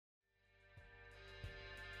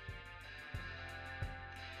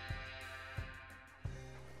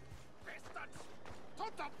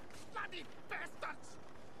bloody bastards!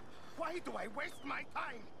 Why do I waste my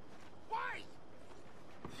time? Why?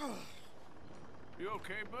 You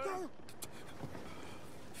okay, bud?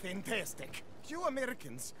 Fantastic. You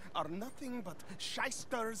Americans are nothing but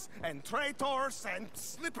shysters and traitors and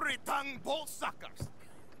slippery-tongued bull-suckers.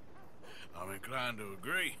 I'm inclined to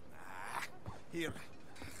agree. Here,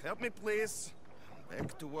 help me, please.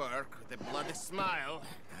 Back to work with a bloody smile.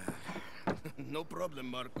 No problem,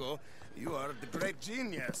 Marco. You are the great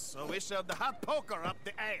genius, so we shove the hot poker up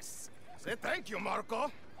the ass. Say thank you,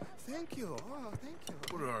 Marco. Thank you. Oh, thank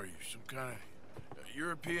you. What are you, some kind of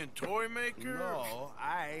European toy maker? No,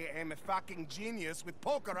 I am a fucking genius with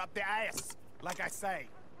poker up the ass, like I say.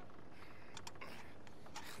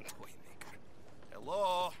 Toy maker.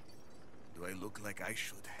 Hello? Do I look like I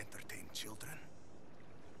should entertain children?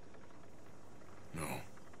 No.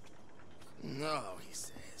 No, he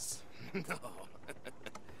says. No.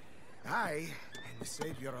 I am the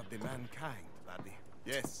savior of the mankind, buddy.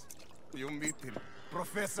 Yes, you meet him.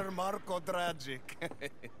 Professor Marco Dragic.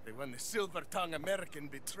 The one the silver-tongued American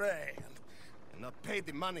betray and not pay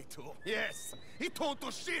the money to. Yes, he told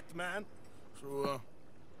to shit, man. So,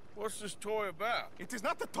 what's this toy about? It is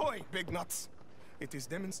not a toy, Big Nuts. It is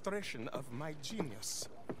demonstration of my genius,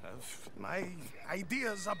 of my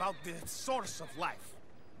ideas about the source of life.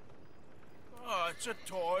 Oh, it's a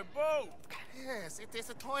toy boat. Yes, it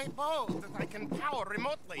is a toy boat that I can power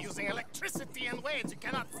remotely using electricity in ways you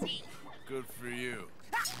cannot see. Good for you.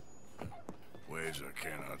 Ways I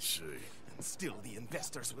cannot see. And still the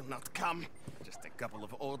investors will not come. Just a couple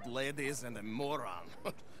of old ladies and a moron.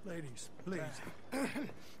 Ladies, please.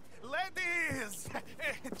 Ladies!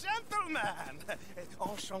 Gentlemen!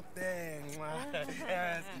 Enchanté.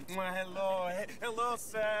 Yes. Hello. Hello,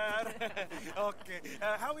 sir. Okay.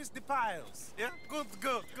 How is the piles? Yeah? Good.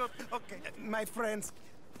 Okay. My friends,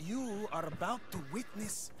 you are about to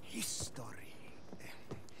witness history.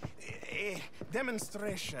 A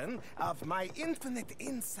demonstration of my infinite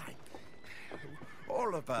insight.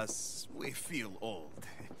 All of us, we feel old.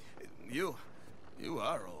 You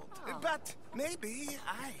are old. Oh. But maybe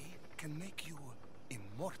I can make you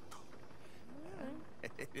immortal.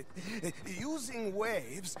 Using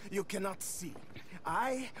waves you cannot see,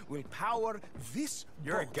 I will power this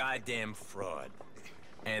You're a boat. goddamn fraud.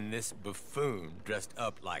 And this buffoon, dressed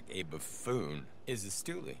up like a buffoon, is a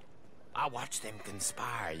stoolie. I watch them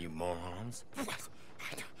conspire, you morons.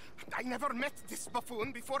 I never met this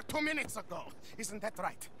buffoon before 2 minutes ago. Isn't that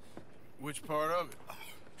right? Which part of it?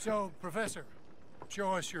 So, Professor,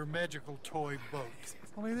 show us your magical toy boat.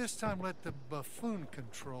 Only this time let the buffoon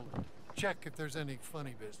control it. Check if there's any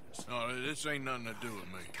funny business. No, this ain't nothing to do with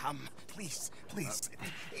me. Come, please.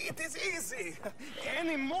 It is easy.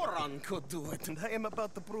 Any moron could do it, and I am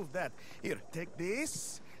about to prove that. Here, take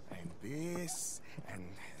this, and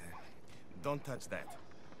don't touch that.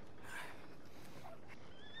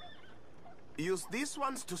 Use these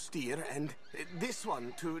ones to steer, and this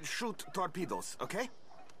one to shoot torpedoes, okay?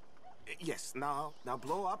 Yes, now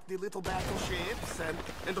blow up the little battleships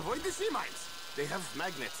and avoid the sea mines. They have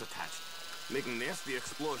magnets attached, making nasty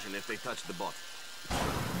explosion if they touch the boat.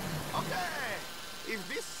 Okay! If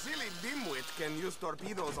this silly dimwit can use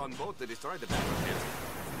torpedoes on boat to destroy the battleships,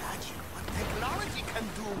 imagine what technology can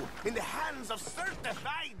do in the hands of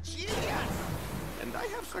certified genius! And I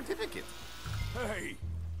have certificate. Hey,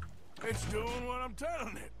 it's doing what I'm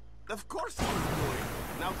telling it. Of course it is doing.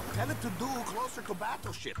 Now tell it to do closer to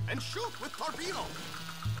battleship and shoot with torpedo.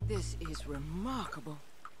 This is remarkable.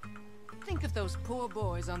 Think of those poor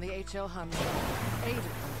boys on the HL Hunter. 8 of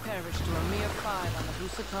them perished to a mere 5 on the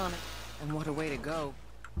Housatonic. And what a way to go.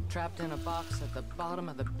 Trapped in a box at the bottom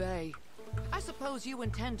of the bay. I suppose you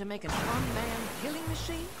intend to make an unmanned killing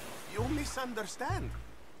machine? You misunderstand.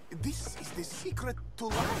 This is the secret to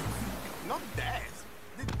life, not death.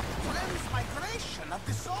 The transmigration of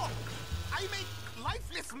the soul. I make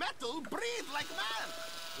lifeless metal breathe like man.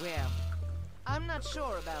 Well, I'm not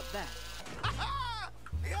sure about that. Ha-ha!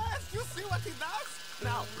 Yes, you see what he does?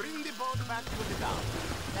 Now, bring the boat back to the dock.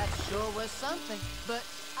 That sure was something, but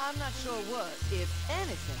I'm not sure what, if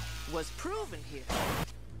anything, was proven here.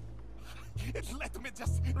 Let me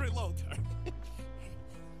just reload her.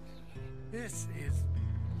 This is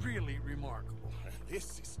really remarkable.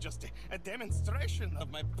 This is just a demonstration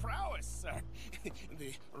of my prowess, sir.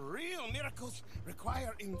 The real miracles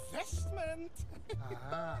require investment.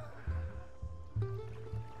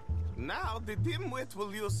 Now the dimwit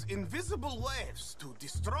will use invisible waves to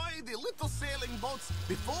destroy the little sailing boats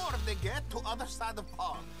before they get to other side of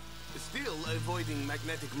pond, still avoiding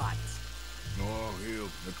magnetic mines. Oh, he'll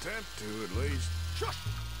attempt to, at least. Shush!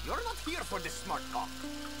 You're not here for the smart talk.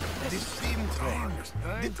 The steam train,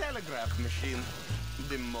 the telegraph machine,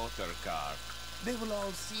 the motor car. They will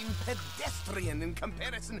all seem pedestrian in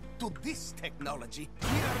comparison to this technology. We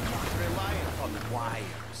are not reliant on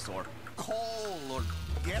wires or coal or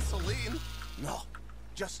gasoline. No,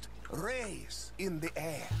 just rays in the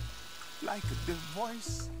air, like the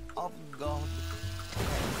voice of God.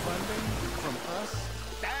 And funding from us,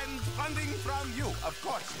 and funding from you, of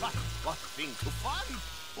course. But what thing to fund?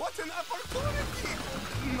 What an opportunity!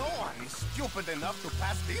 No one is stupid enough to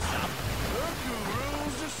pass this up. Who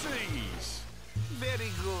rules the seas?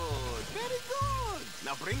 Very good, very good.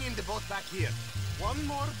 Now bring in the boat back here. One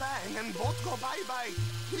more bang and boat go bye-bye.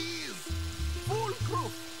 Please,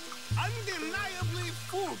 foolproof. Undeniably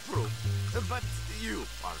foolproof. But you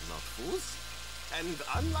are not fools. And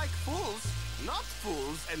unlike fools, not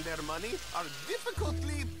fools and their money are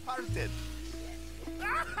difficultly parted.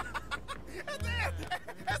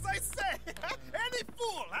 As I say, any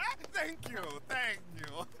fool, huh? Thank you, thank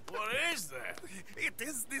you. What is that? It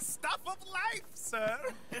is the stuff of life, sir.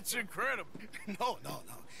 It's incredible. No.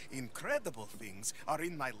 Incredible things are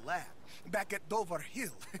in my lab, back at Dover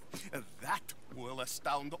Hill. That will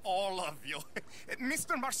astound all of you.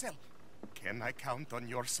 Mr. Marcel, can I count on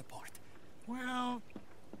your support? Well,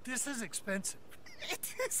 this is expensive.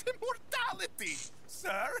 It is immortality,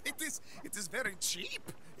 sir. It is very cheap.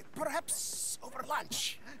 Perhaps over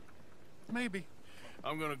lunch. Maybe.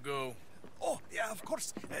 I'm gonna go. Oh, yeah, of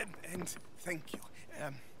course. And thank you.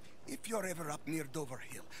 If you're ever up near Dover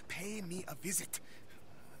Hill, pay me a visit.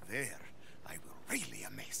 There, I will really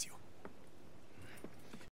amaze you.